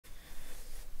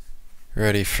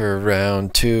Ready for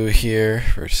round 2 here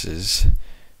versus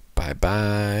Bye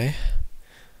Bye.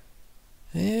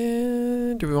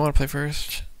 And do we want to play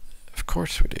first? Of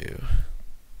course we do.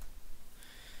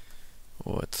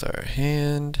 What's our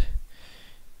hand?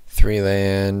 3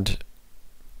 land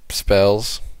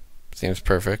spells. Seems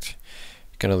perfect.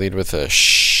 Gonna lead with a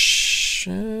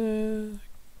Shieldmate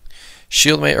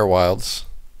or Wilds.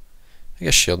 I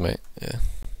guess Shieldmate, yeah.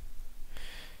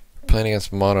 We're playing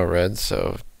against mono red,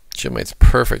 so Shieldmate's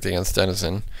perfect against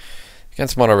Denizen.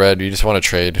 Against mono red, you just want to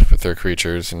trade with their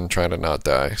creatures and try to not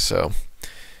die, so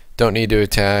don't need to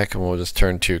attack, and we'll just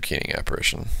turn 2 Keening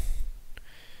Apparition.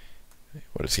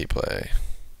 What does he play?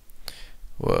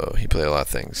 Whoa, he played a lot of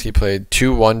things. He played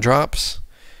 2 1-drops,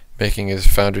 making his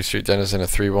Foundry Street Denizen a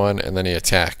 3/1, and then he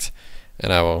attacked.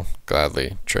 And I will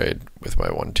gladly trade with my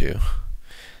 1/2.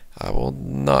 I will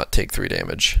not take 3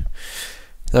 damage.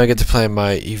 Now I get to play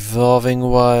my Evolving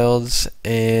Wilds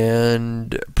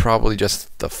and probably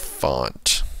just the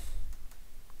font.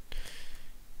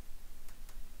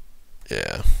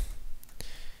 Yeah.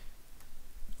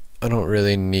 I don't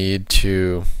really need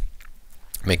to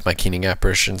make my Keening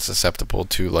Apparition susceptible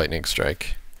to Lightning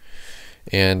Strike.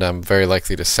 And I'm very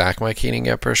likely to sack my Keening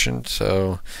Apparition,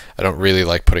 so I don't really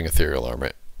like putting Ethereal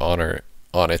Armor on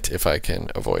it if I can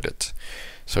avoid it.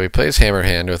 So he plays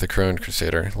Hammerhand with a Crone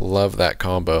Crusader. Love that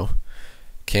combo.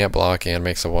 Can't block and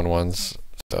makes a 1/1s.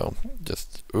 So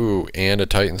just, ooh, and a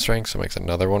Titan Strength, so makes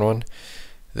another 1/1.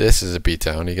 This is a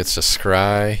beatdown. He gets to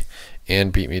scry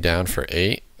and beat me down for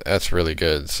 8. That's really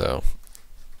good, so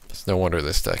it's no wonder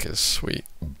this deck is sweet.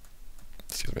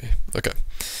 Excuse me. Okay.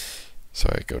 So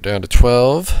I go down to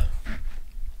 12.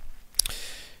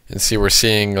 And see, we're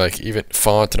seeing like even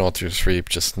Font and Altar's Reap,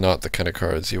 just not the kind of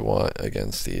cards you want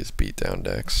against these beatdown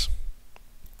decks.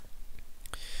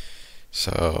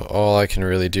 So all I can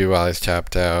really do while he's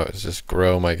tapped out is just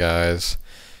grow my guys.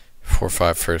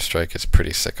 4/5 first strike is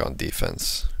pretty sick on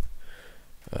defense.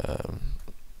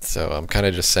 So I'm kind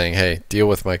of just saying, hey, deal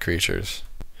with my creatures.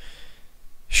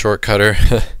 Short Cutter,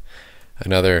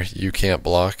 another you can't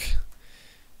block,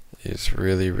 is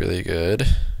really, really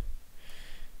good.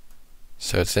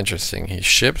 So it's interesting. He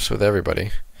ships with everybody.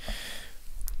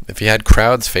 If he had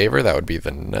Crowd's Favor, that would be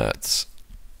the nuts.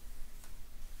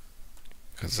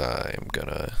 Because I'm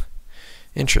gonna...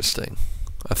 Interesting.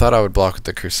 I thought I would block with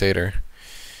the Crusader.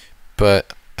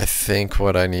 But I think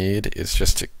what I need is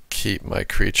just to keep my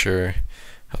creature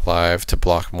alive to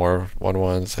block more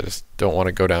 1/1s. I just don't want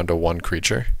to go down to 1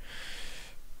 creature.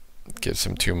 It gives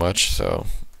him too much, so...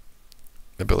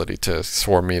 ability to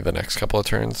swarm me the next couple of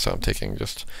turns, so I'm taking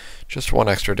just 1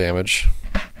 extra damage,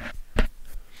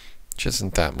 which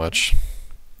isn't that much.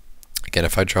 Again,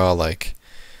 if I draw like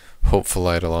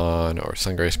Hopeful Eidolon or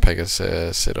Sungrace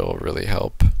Pegasus, it'll really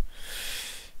help.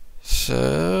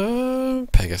 So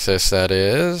Pegasus, that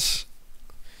is.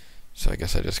 So I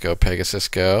guess I just go Pegasus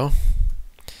go.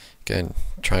 Again,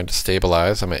 trying to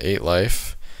stabilize. I'm at 8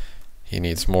 life. He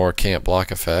needs more can't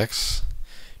block effects.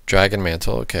 Dragon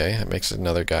Mantle, okay, that makes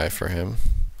another guy for him.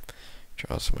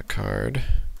 Draws him a card.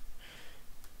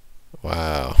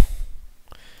 Wow.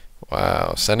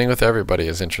 Wow, sending with everybody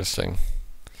is interesting.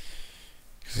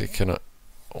 Because he can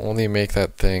only make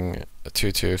that thing a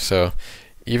 2/2, so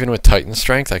even with Titan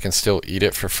Strength, I can still eat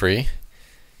it for free.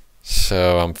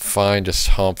 So I'm fine just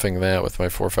humping that with my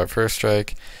 4/5 first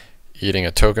strike, eating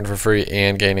a token for free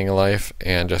and gaining a life,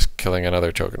 and just killing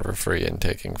another token for free and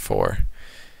taking 4.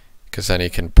 Because then he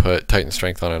can put Titan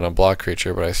Strength on an unblocked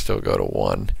creature, but I still go to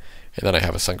 1. And then I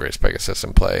have a Sungrace Pegasus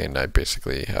in play, and I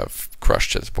basically have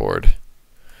crushed his board.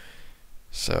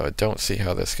 So I don't see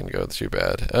how this can go too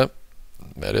bad. Oh,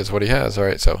 that is what he has.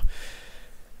 Alright, so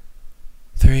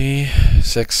 3,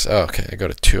 6, oh, okay, I go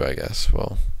to 2, I guess.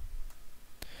 Well,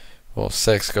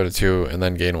 6, go to 2, and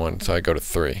then gain 1, so I go to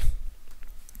 3.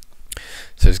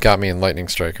 So he's got me in Lightning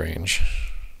Strike range.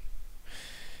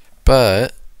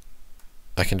 But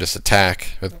I can just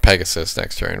attack with Pegasus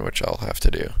next turn, which I'll have to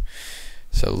do.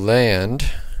 So land.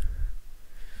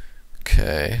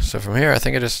 Okay, so from here I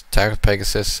think I just attack with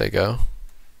Pegasus, say go.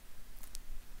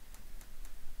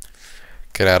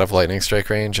 Get out of Lightning Strike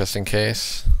range just in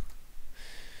case.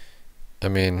 I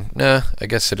mean, nah, I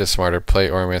guess it is smarter. Play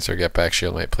Auramancer, get back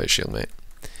Shieldmate, play Shieldmate.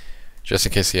 Just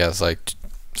in case he has like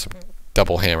some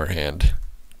double hammer hand.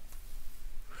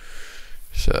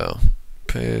 So,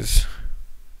 plays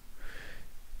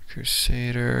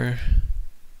Crusader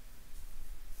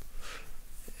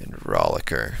and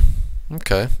Rollicker.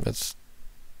 Okay, that's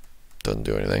doesn't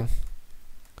do anything.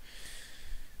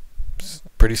 It's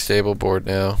pretty stable board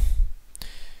now.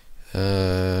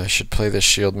 I should play this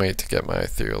Shieldmate to get my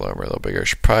Ethereal Armor a little bigger. I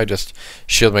should probably just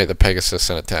Shieldmate the Pegasus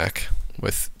and attack.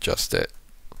 with just it.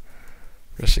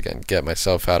 Just again, get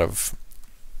myself out of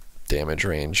damage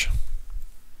range.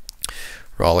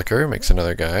 Rollicker makes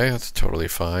another guy. That's totally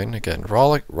fine. Again,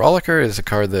 Rollicker is a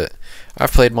card that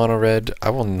I've played mono red.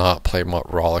 I will not play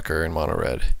Rollicker in mono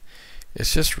red.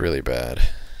 It's just really bad.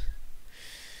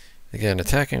 Again,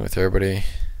 attacking with everybody.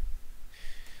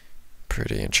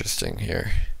 Pretty interesting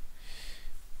here.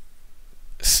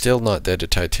 Still not dead to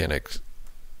Titanic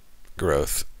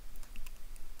growth.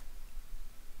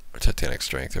 Or Titanic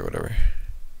strength or whatever.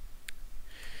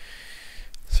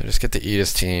 So just get to eat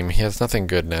his team. He has nothing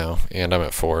good now, and I'm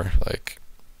at 4. Like,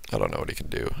 I don't know what he can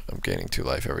do. I'm gaining 2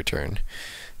 life every turn.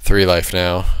 3 life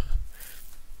now.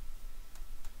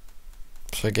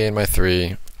 So I gain my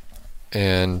 3,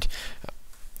 and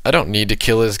I don't need to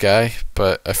kill his guy,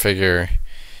 but I figure,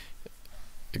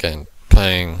 again,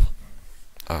 playing,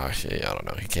 I don't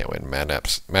know, he can't win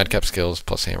Madcap skills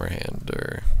plus hammer hand,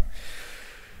 or,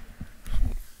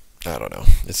 I don't know,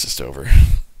 it's just over.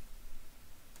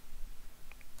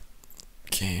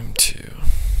 Game 2.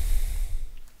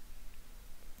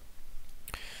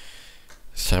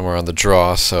 This time we're on the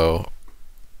draw, so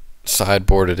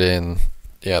sideboarded in.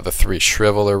 Yeah, the 3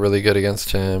 Shrivel are really good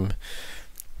against him.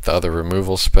 The other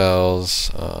removal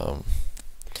spells.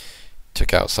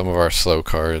 Took out some of our slow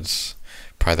cards.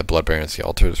 Probably the Blood Barons, the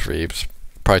Altars, Reaps.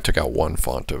 Probably took out 1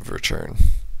 Font of Return.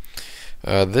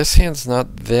 This hand's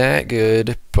not that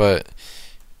good, but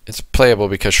it's playable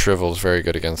because Shrivel is very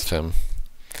good against him.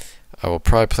 I will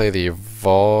probably play the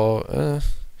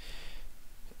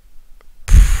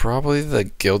probably the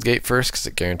Guildgate first, because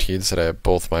it guarantees that I have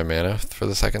both my mana for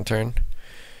the second turn.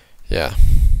 Yeah.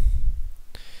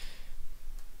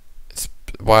 It's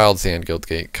Wilds and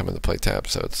Guildgate come into play tap,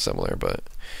 so it's similar, but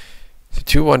so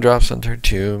 2 1-drops on turn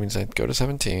 2 means I go to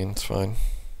 17. It's fine.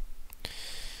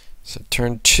 So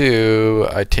turn 2,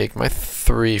 I take my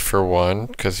 3 for 1,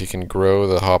 because you can grow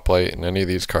the Hoplite in any of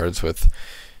these cards with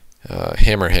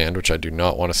Hammer Hand, which I do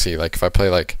not want to see. Like if I play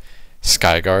like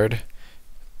Skyguard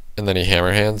and then he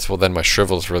Hammer Hands, well then my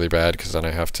Shrivel's really bad, because then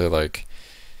I have to like,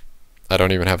 I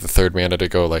don't even have the 3rd mana to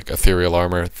go like Ethereal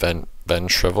Armor then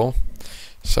Shrivel.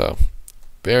 So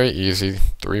very easy,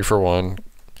 3 for 1.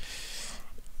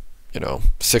 You know,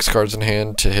 6 cards in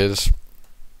hand to his,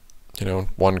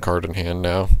 1 card in hand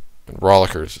now. And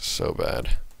Rollicker's is so bad,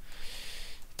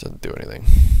 it doesn't do anything.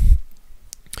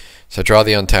 So I draw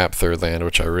the untapped 3rd land,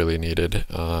 which I really needed,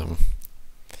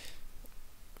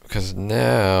 because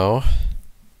now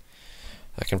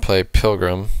I can play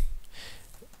Pilgrim.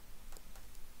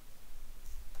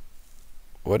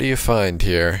 What do you find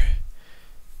here?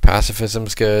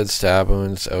 Pacifism's good, Stab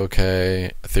Wound's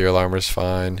okay, Ethereal Armor's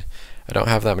fine. I don't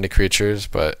have that many creatures,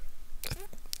 but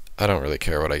I don't really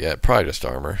care what I get. Probably just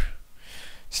armor.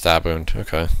 Stab Wound,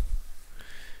 okay.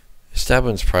 Stab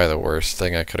Wound's probably the worst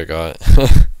thing I could have got.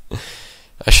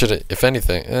 I should, if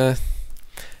anything,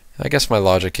 I guess my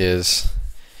logic is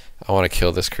I want to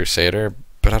kill this Crusader,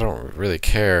 but I don't really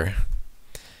care.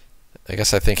 I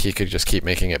guess I think he could just keep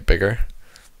making it bigger.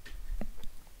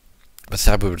 But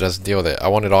Sabu doesn't deal with it. I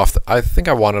want it off. I think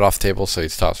I want it off the table so he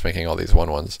stops making all these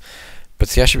 1/1s. But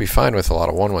see, I should be fine with a lot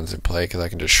of 1/1s in play because I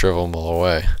can just shrivel them all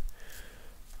away.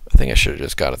 I think I should have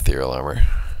just got Ethereal Armor.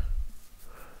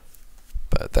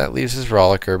 But that leaves his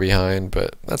Rollicker behind,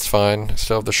 but that's fine. I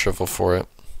still have the Shrivel for it.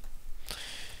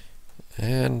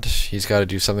 And he's got to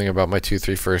do something about my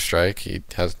 2/3 first strike. He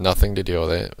has nothing to deal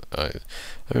with it. I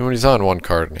mean, when he's on 1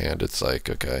 card in hand, it's like,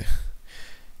 okay,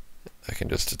 I can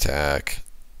just attack.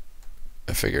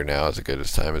 I figure now is as good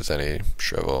as time as any.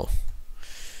 Shrivel.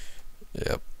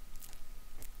 Yep.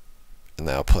 And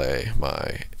now play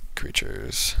my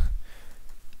creatures.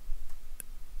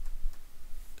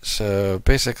 So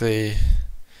basically,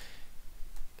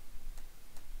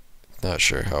 not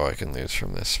sure how I can lose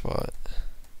from this spot.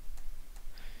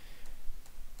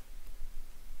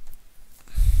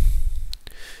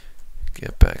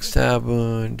 Get back Stab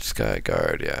Wound,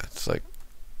 Skyguard, yeah, it's like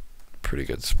a pretty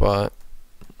good spot.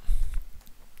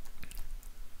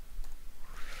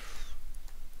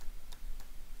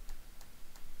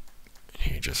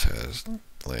 He just has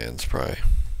lands, probably.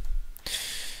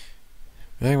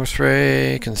 Magma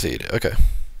Spray, concede. Okay.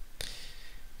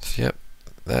 So, yep,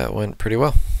 that went pretty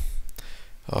well.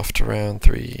 Off to round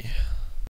 3.